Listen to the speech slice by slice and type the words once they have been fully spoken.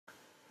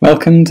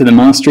Welcome to the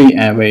Mastery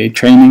Airway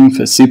training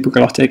for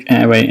supraglottic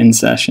airway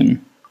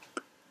insertion.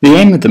 The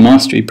aim of the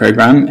Mastery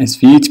program is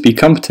for you to be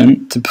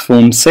competent to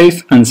perform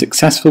safe and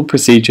successful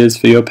procedures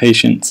for your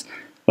patients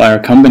via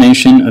a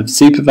combination of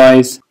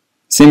supervised,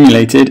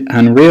 simulated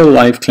and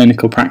real-life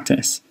clinical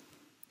practice.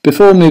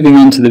 Before moving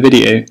on to the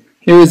video,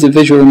 here is a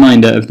visual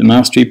reminder of the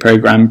Mastery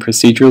program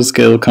procedural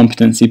skill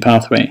competency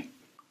pathway.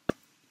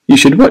 You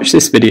should watch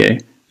this video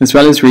as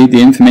well as read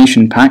the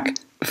information pack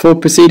before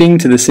proceeding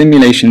to the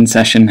simulation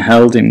session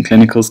held in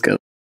clinical skills.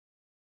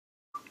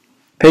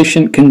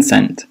 Patient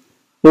consent.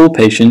 All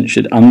patients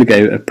should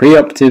undergo a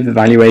preoperative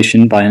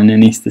evaluation by an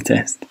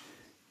anaesthetist.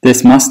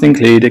 This must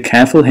include a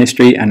careful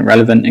history and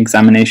relevant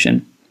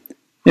examination.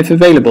 If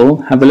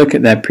available, have a look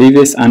at their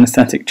previous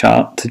anaesthetic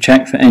chart to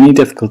check for any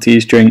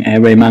difficulties during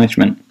airway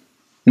management.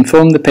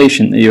 Inform the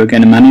patient that you are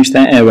going to manage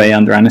their airway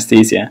under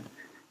anaesthesia.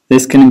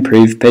 This can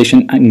improve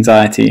patient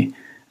anxiety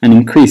and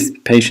increase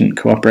patient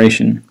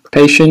cooperation.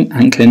 Patient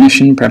and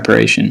clinician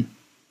preparation.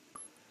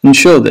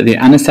 Ensure that the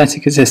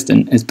anaesthetic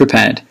assistant is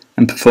prepared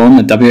and perform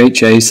a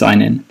WHO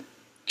sign-in.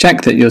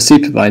 Check that your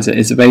supervisor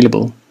is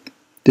available.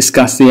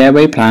 Discuss the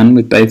airway plan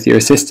with both your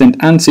assistant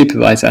and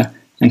supervisor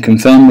and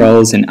confirm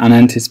roles in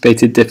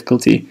unanticipated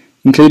difficulty,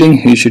 including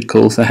who should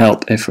call for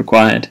help if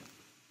required.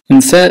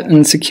 Insert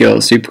and secure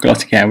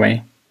supraglottic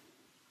airway.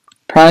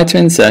 Prior to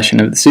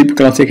insertion of the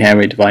supraglottic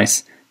airway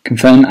device,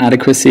 confirm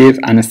adequacy of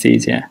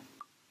anaesthesia.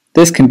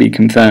 This can be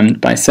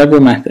confirmed by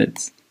several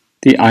methods.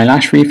 The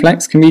eyelash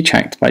reflex can be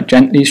checked by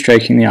gently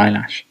stroking the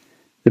eyelash.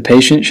 The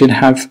patient should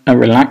have a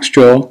relaxed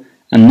jaw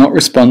and not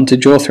respond to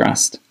jaw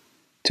thrust.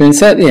 To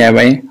insert the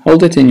airway,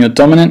 hold it in your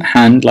dominant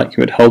hand like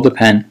you would hold a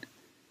pen.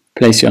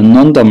 Place your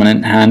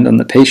non-dominant hand on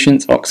the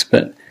patient's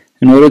occiput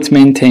in order to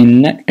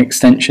maintain neck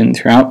extension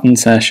throughout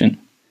insertion.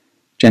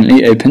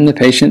 Gently open the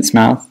patient's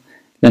mouth,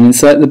 then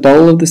insert the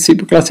bowl of the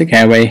supraglottic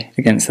airway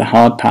against the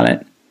hard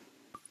palate.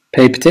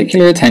 Pay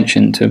particular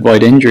attention to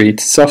avoid injury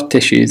to soft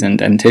tissues and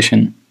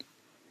dentition.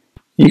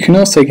 You can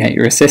also get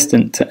your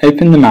assistant to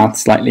open the mouth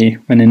slightly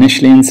when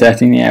initially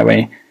inserting the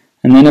airway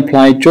and then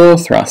apply jaw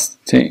thrust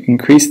to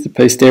increase the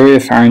posterior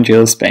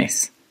pharyngeal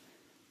space.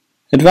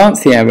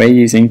 Advance the airway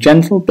using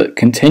gentle but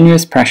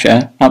continuous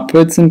pressure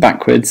upwards and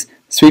backwards,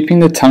 sweeping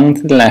the tongue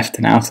to the left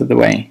and out of the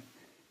way.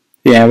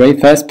 The airway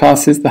first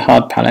passes the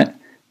hard palate,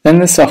 then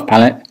the soft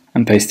palate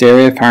and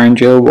posterior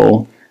pharyngeal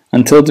wall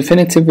until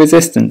definitive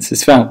resistance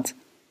is felt.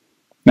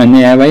 When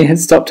the airway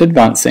has stopped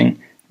advancing,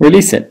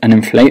 release it and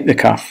inflate the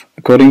cuff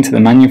according to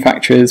the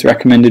manufacturer's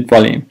recommended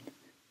volume.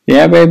 The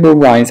airway will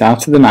rise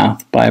out of the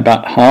mouth by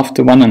about 0.5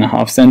 to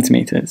 1.5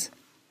 centimeters.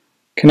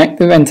 Connect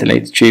the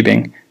ventilator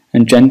tubing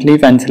and gently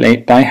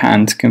ventilate by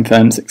hand to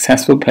confirm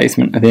successful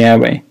placement of the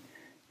airway.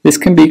 This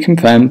can be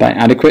confirmed by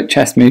adequate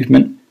chest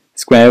movement,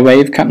 square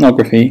wave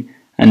capnography,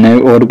 and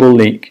no audible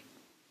leak.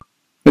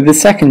 With the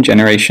second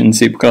generation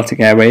supraglottic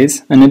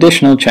airways, an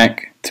additional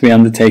check to be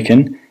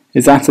undertaken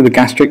is that of the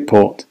gastric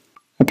port.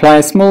 Apply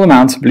a small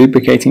amount of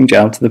lubricating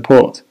gel to the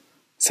port.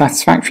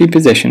 Satisfactory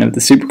position of the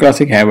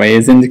supraglottic airway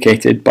is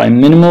indicated by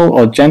minimal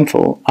or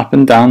gentle up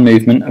and down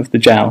movement of the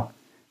gel.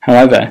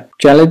 However,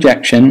 gel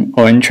ejection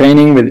or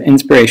entraining with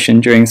inspiration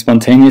during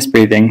spontaneous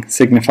breathing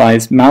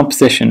signifies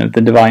malposition of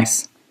the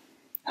device.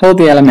 Hold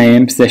the LMA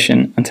in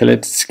position until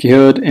it is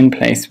secured in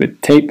place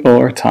with tape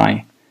or a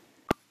tie.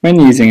 When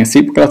using a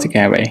supraglottic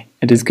airway,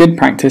 it is good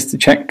practice to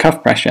check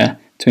cuff pressure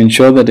to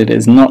ensure that it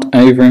is not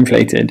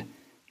overinflated.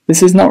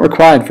 This is not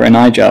required for an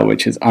eye gel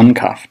which is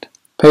uncuffed.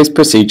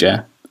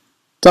 Post-procedure.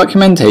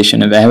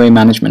 Documentation of airway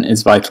management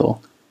is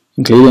vital.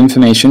 Include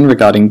information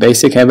regarding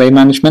basic airway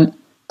management,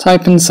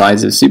 type and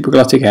size of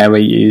supraglottic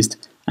airway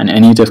used, and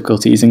any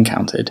difficulties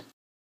encountered.